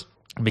followers,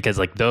 because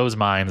like those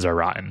minds are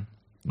rotten.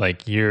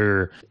 Like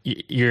you're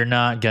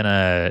not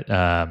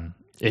gonna,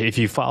 if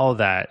you follow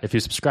that, if you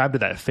subscribe to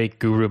that fake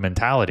guru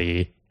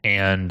mentality,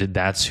 and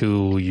that's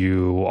who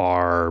you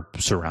are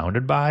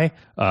surrounded by,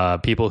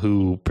 people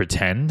who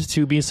pretend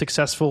to be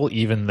successful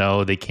even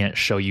though they can't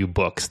show you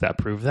books that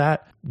prove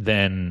that,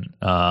 then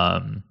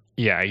I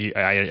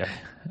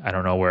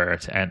don't know where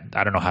to end.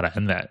 I don't know how to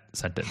end that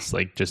sentence.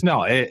 Like, just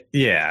no,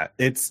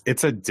 it's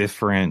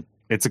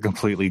a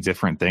completely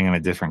different thing and a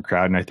different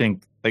crowd. And I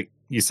think, like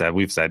you said,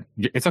 we've said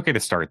it's okay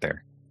to start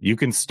there. You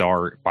can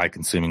start by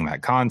consuming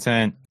that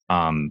content,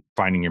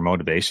 finding your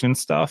motivation and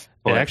stuff.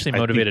 It actually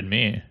motivated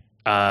me.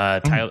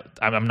 I'm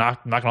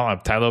not gonna lie,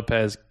 Tai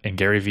Lopez and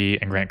Gary Vee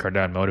and Grant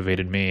Cardone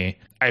motivated me.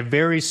 I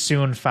very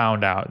soon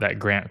found out that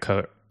Grant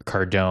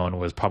Cardone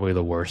was probably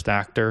the worst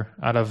actor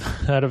out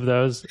of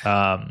those.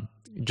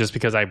 Just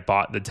because I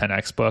bought the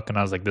 10X book and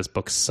I was like, this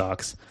book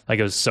sucks. Like,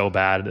 it was so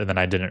bad. And then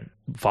I didn't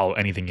follow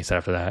anything he said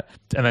after that.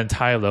 And then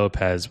Tai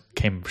Lopez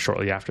came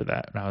shortly after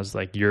that. And I was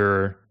like,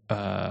 you're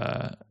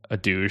a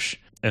douche.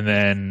 And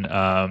then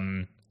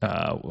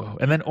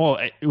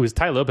it was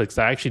Tai Lopez, because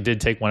I actually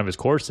did take one of his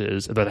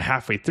courses, but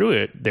halfway through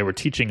it, they were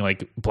teaching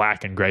like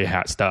black and gray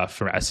hat stuff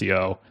from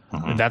SEO.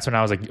 And that's when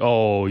I was like,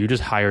 oh, you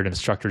just hired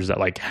instructors that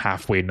like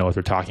halfway know what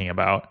they're talking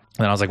about.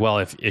 And I was like, well,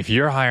 if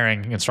you're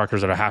hiring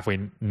instructors that are halfway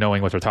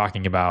knowing what they're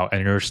talking about,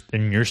 and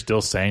you're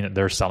still saying that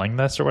they're selling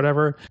this or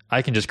whatever,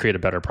 I can just create a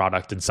better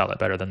product and sell it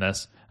better than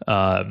this.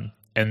 And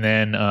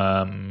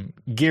then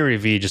Gary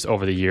Vee just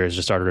over the years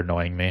just started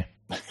annoying me.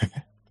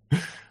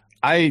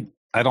 I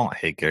don't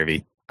hate Gary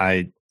Vee.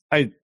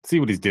 I see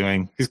what he's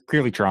doing. He's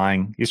clearly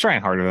trying. He's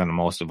trying harder than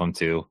most of them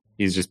too.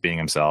 He's just being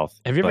himself.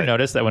 Have you ever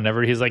noticed that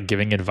whenever he's like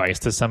giving advice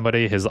to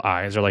somebody, his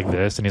eyes are like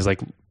this, and he's like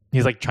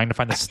trying to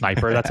find the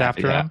sniper that's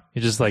after him.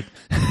 He's just like,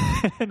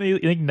 and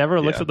he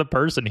never looks at the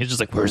person. He's just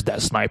like, where's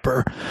that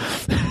sniper?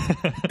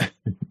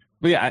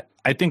 But yeah,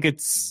 I think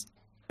it's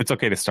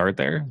okay to start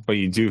there, but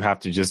you do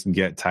have to just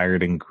get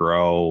tired and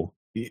grow.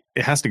 It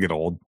has to get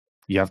old.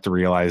 You have to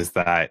realize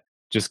that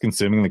just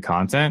consuming the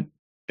content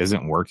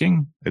isn't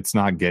working. It's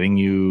not getting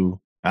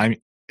you,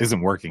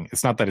 isn't working.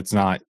 It's not that it's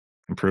not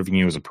improving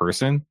you as a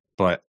person,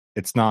 but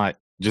it's not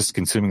just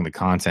consuming the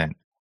content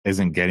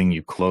isn't getting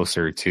you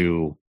closer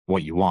to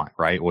what you want,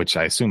 right? Which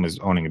I assume is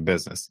owning a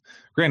business.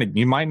 Granted,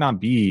 you might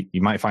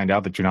find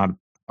out that you're not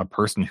a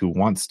person who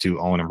wants to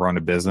own and run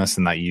a business,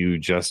 and that you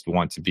just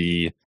want to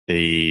be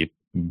a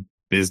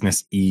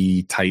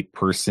business-y type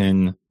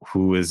person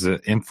who is an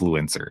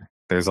influencer.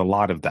 There's a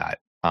lot of that.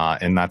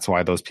 And that's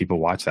why those people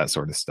watch that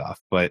sort of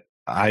stuff. But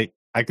I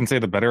can say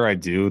the better I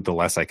do, the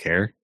less I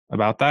care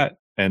about that.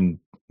 And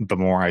the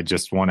more I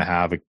just want to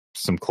have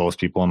some close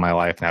people in my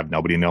life and have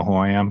nobody know who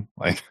I am.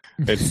 Like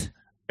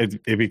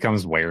it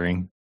becomes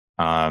wearing.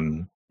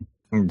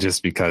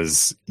 Just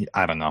because,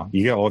 I don't know,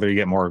 you get older, you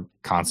get more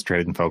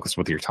concentrated and focused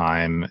with your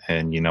time,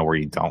 and you know where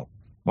you don't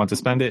want to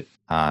spend it.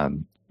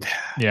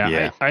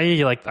 Yeah.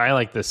 I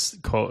like this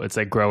quote. It's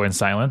like grow in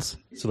silence.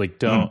 So like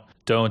don't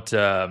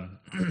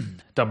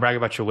brag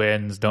about your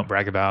wins. Don't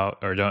brag about,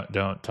 or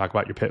don't talk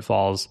about your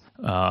pitfalls.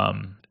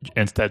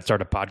 Instead,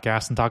 start a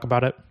podcast and talk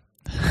about it.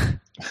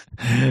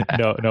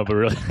 no, but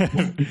really,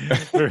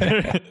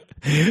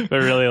 but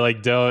really,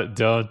 like don't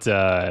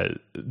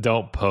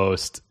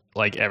post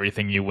like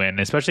everything you win,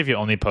 especially if you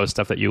only post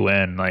stuff that you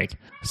win. Like,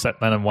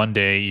 then one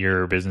day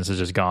your business is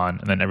just gone,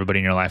 and then everybody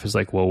in your life is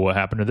like, well, what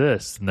happened to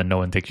this? And then no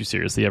one takes you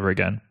seriously ever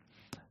again.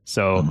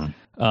 So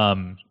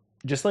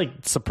just like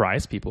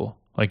surprise people.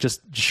 Like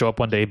just saw up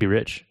one day, be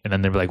rich, and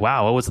then they'll be like,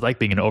 wow, what was it like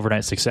being an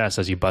overnight success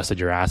as you busted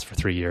your ass for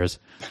 3 years?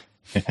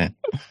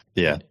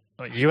 Yeah.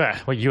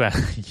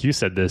 You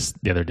said this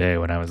the other day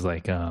when I was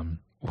like,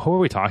 what were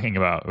we talking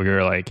about? We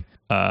were like,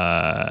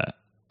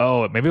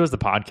 oh, maybe it was the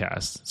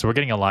podcast. So we're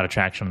getting a lot of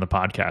traction on the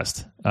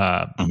podcast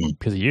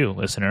because of you,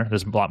 listener.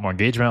 There's a lot more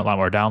engagement, a lot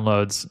more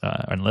downloads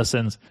and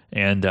listens.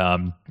 And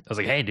I was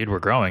like, hey, dude, we're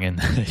growing.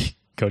 And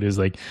Cody was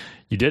like,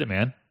 you did it,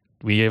 man.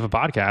 We have a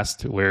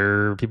podcast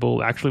where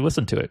people actually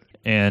listen to it.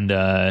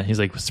 And he's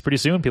like, pretty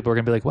soon people are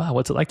going to be like, wow,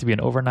 what's it like to be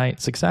an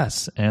overnight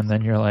success? And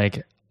then you're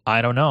like,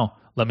 I don't know.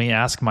 Let me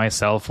ask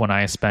myself when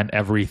I spent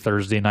every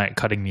Thursday night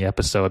cutting the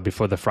episode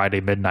before the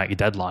Friday midnight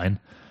deadline.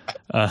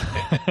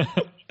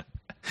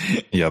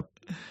 Yep.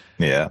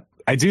 Yeah.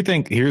 I do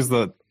think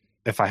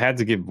if I had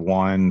to give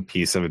one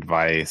piece of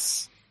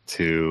advice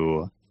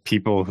to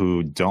people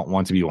who don't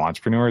want to be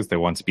entrepreneurs, they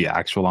want to be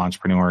actual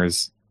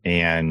entrepreneurs,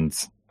 and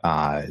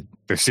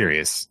they're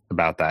serious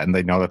about that, and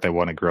they know that they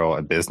want to grow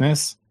a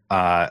business.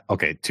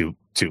 Okay. Two.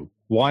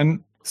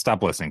 One,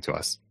 stop listening to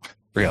us.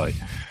 Really.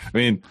 I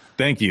mean,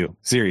 thank you.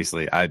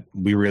 Seriously.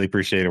 We really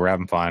appreciate it. We're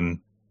having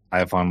fun. I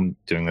have fun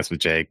doing this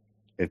with Jake.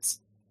 It's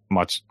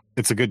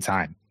a good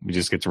time. We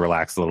just get to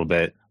relax a little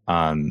bit.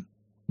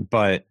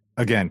 But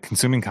again,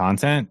 consuming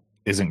content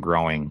isn't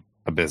growing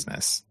a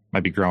business.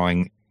 Might be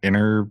growing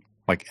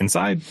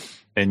inside,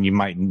 and you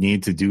might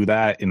need to do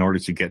that in order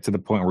to get to the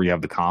point where you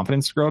have the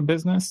confidence to grow a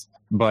business.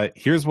 But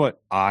here's what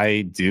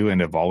I do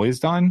and have always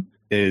done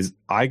is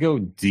I go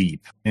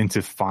deep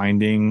into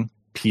finding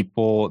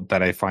people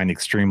that I find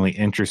extremely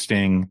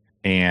interesting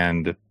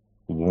and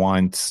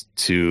want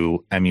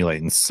to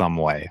emulate in some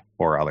way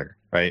or other.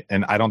 Right.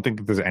 And I don't think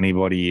that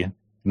there's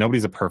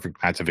nobody's a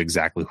perfect match of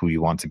exactly who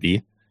you want to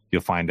be.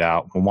 You'll find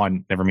out,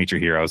 one, never meet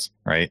your heroes,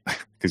 right?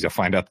 Because you'll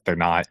find out that they're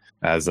not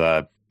as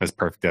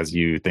perfect as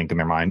you think in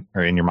their mind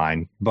or in your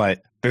mind.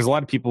 But there's a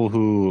lot of people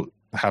who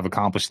have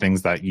accomplished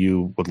things that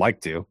you would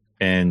like to,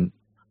 and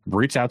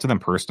reach out to them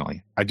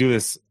personally. I do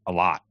this a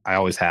lot. I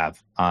always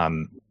have.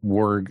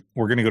 We're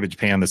going to go to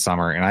Japan this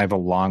summer, and I have a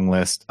long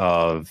list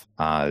of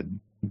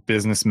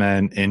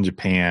businessmen in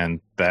Japan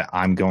that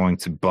I'm going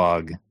to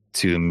bug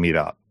to meet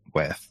up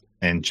with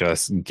and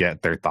just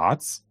get their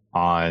thoughts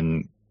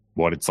on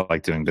what it's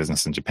like doing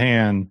business in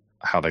Japan,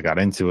 how they got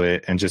into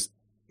it, and just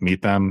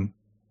meet them,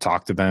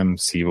 talk to them,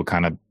 see what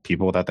kind of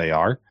people that they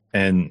are,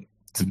 and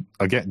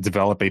again,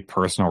 develop a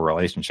personal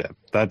relationship.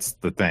 That's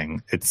the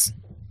thing. It's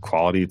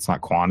quality. It's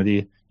not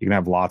quantity. You can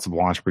have lots of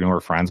entrepreneur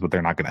friends, but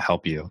they're not going to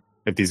help you.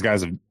 If these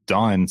guys have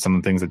done some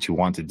of the things that you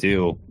want to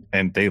do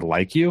and they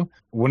like you,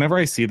 whenever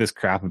I see this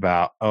crap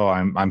about, oh,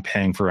 I'm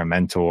paying for a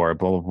mentor,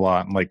 blah, blah, blah,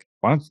 I'm like,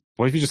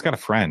 what if you just got a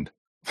friend?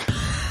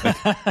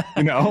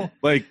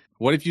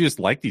 What if you just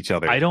liked each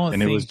other?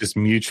 It was just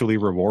mutually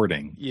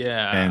rewarding.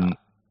 Yeah. And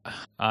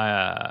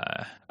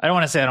I don't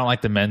want to say I don't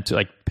like the mentor,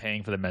 like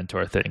paying for the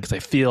mentor thing, because I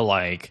feel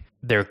like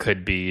there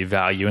could be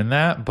value in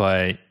that,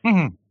 but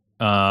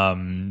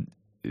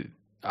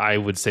I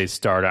would say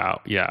start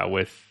out,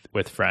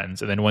 with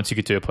friends, and then once you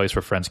get to a place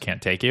where friends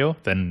can't take you,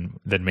 then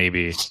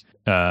maybe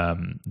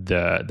the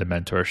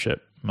mentorship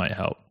might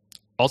help.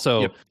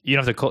 Also, you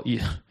don't have to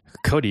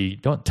Cody,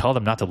 don't tell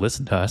them not to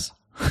listen to us.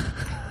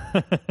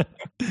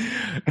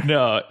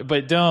 No,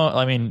 but don't.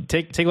 I mean,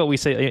 take what we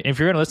say. If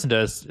you're going to listen to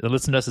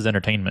us as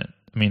entertainment.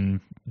 I mean,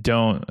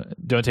 don't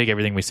take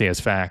everything we say as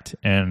fact,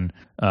 and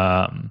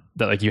that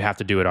like you have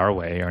to do it our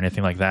way or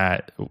anything like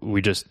that.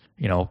 We just,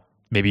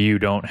 maybe you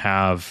don't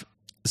have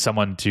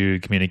someone to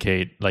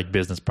communicate like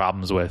business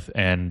problems with,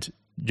 and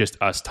just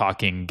us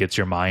talking gets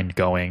your mind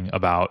going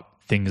about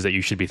things that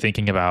you should be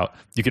thinking about.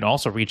 You can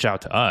also reach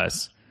out to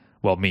us.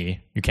 Well,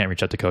 me. You can't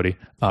reach out to Cody.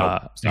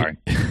 Sorry.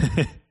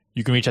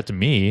 You can reach out to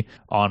me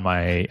on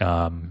my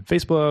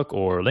Facebook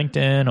or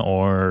LinkedIn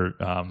or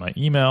my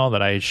email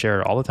that I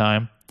share all the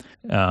time.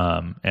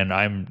 And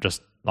I'm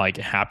just like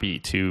happy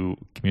to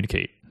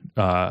communicate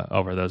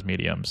over those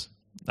mediums.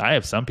 I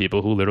have some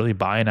people who literally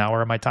buy an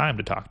hour of my time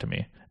to talk to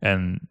me.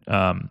 And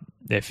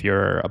if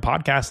you're a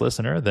podcast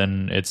listener,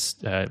 then it's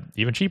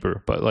even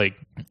cheaper. But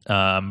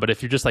but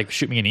if you're just like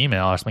shoot me an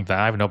email or something like that,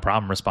 I have no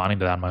problem responding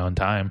to that on my own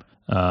time.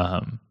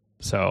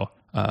 So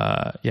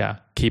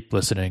keep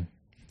listening.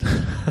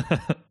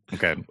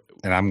 Okay.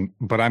 I'm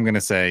going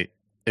to say,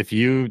 if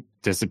you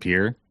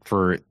disappear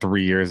for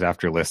 3 years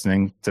after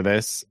listening to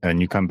this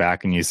and you come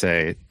back and you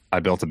say, I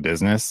built a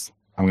business,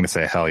 I'm going to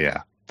say, hell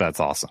yeah, that's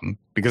awesome.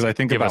 Because I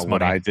think about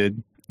what I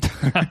did.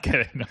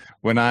 Okay. No.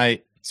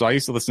 So I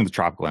used to listen to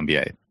Tropical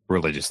MBA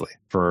religiously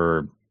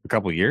for a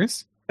couple of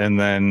years. And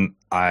then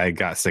I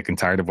got sick and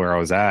tired of where I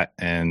was at.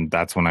 And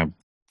that's when I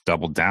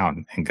doubled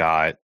down and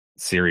got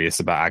serious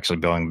about actually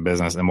building the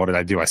business. And what did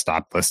I do? I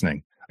stopped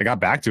listening. I got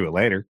back to it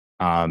later.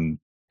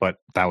 But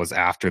that was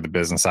after the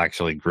business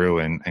actually grew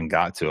and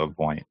got to a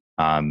point.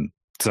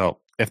 So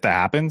if that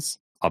happens,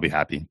 I'll be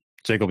happy.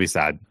 Jake will be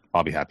sad.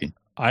 I'll be happy.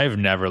 I've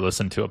never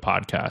listened to a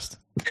podcast.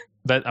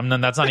 That's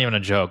not even a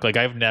joke. Like,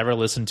 I've never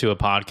listened to a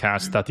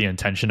podcast without the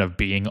intention of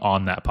being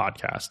on that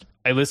podcast.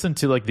 I listened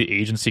to like the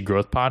agency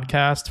growth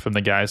podcast from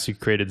the guys who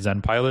created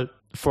Zen Pilot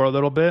for a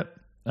little bit.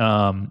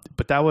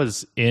 But that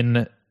was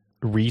in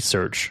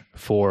research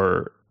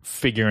for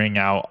figuring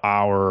out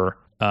our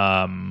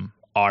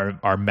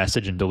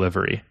message and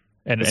delivery.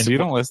 And so you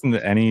don't listen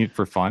to any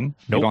for fun?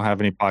 Nope. You don't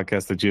have any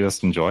podcasts that you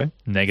just enjoy?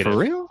 Negative. For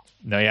real?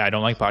 No, yeah, I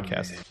don't like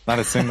podcasts. Not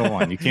a single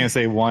one. You can't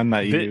say one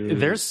that you...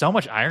 There's so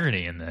much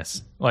irony in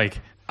this. Like,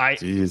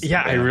 Jeez,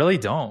 yeah, man. I really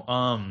don't.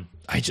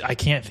 I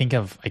can't think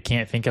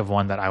of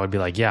one that I would be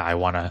like, yeah, I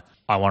wanna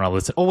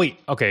listen. Oh wait,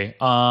 okay.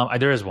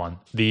 There is one,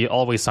 the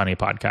Always Sunny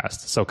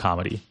podcast. So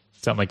comedy.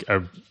 So I'm like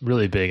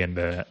really big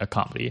into a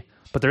comedy,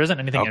 but there isn't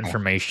anything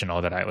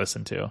informational that I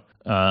listen to.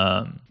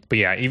 But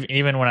yeah,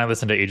 even when I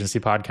listen to agency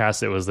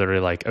podcasts, it was literally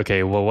like,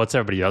 okay, well, what's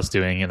everybody else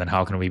doing? And then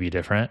how can we be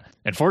different?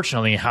 And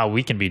fortunately, how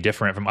we can be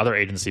different from other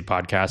agency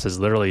podcasts is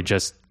literally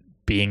just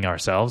being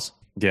ourselves.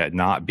 Yeah,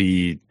 not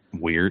be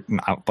weird.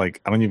 Not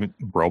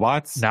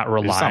robots. Not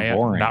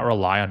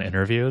rely on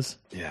interviews.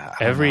 Yeah.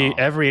 Every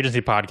agency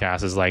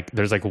podcast is like,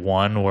 there's like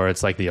one where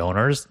it's like the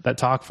owners that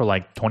talk for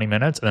like 20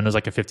 minutes, and then there's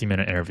like a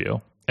 50-minute interview.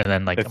 And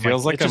then like, it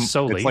feels like it's just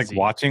so lazy. It's like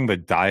watching the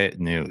diet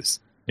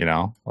news. You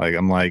know, like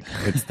I'm like,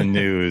 it's the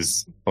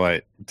news,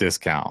 but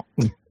discount.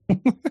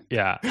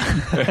 Yeah.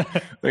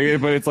 But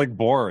it's like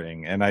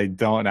boring. And I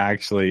don't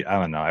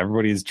know.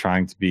 Everybody's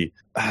trying to be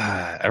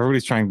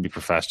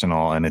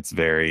professional, and it's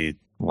very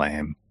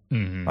lame.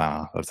 Mm-hmm.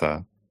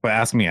 But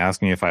ask me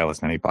if I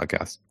listen to any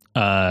podcasts.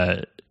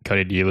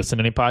 Cody, do you listen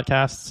to any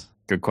podcasts?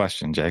 Good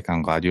question, Jake.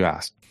 I'm glad you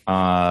asked.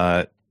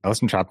 I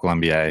listen to Tropical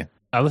MBA.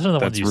 I listen to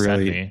the ones you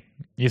sent me.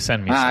 You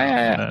send me some,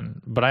 yeah.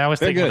 But I always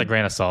take it with a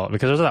grain of salt,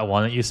 because there's that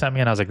one that you sent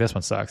me, and I was like, this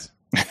one sucks.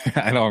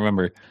 I don't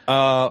remember. It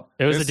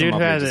was the dude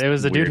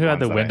who had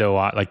the window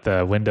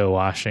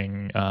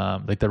washing,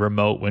 like the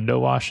remote window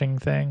washing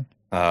thing.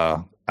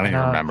 I don't even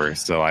remember.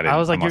 So I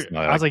was like,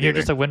 you're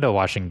just a window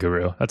washing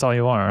guru. That's all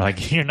you are.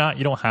 Like, you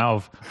don't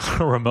have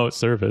a remote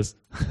service.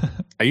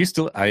 Do you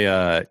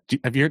watch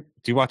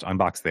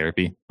Unbox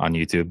Therapy on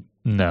YouTube?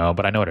 No,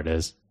 but I know what it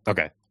is.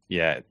 Okay.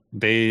 Yeah.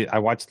 I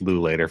watched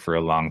Lou Later for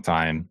a long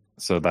time.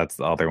 So that's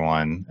the other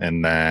one.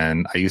 And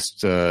then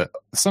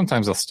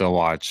sometimes I'll still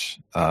watch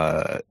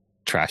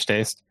Trash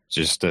Taste.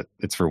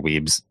 It's for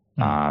weebs.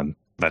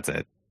 That's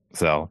it.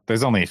 So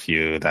there's only a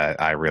few that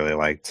I really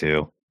like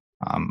too.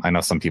 I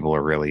know some people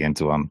are really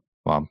into them.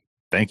 Well,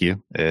 thank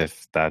you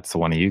if that's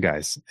one of you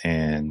guys.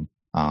 And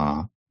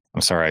I'm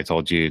sorry I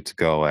told you to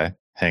go away.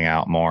 Hang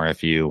out more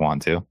if you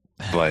want to.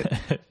 But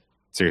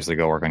seriously,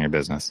 go work on your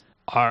business.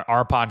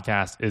 Our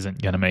podcast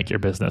isn't going to make your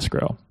business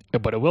grow,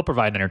 but it will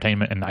provide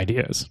entertainment and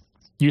ideas.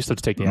 You just have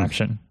to take the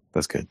action.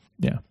 That's good.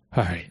 Yeah.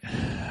 All right.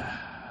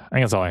 I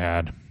think that's all I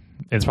had.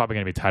 It's probably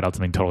going to be titled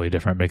something totally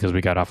different because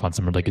we got off on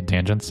some really good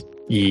tangents.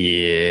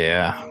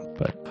 Yeah.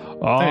 But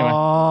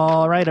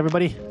all right,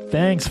 everybody.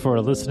 Thanks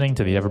for listening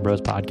to the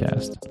Everbros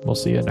podcast. We'll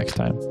see you next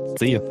time.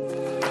 See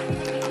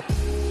you.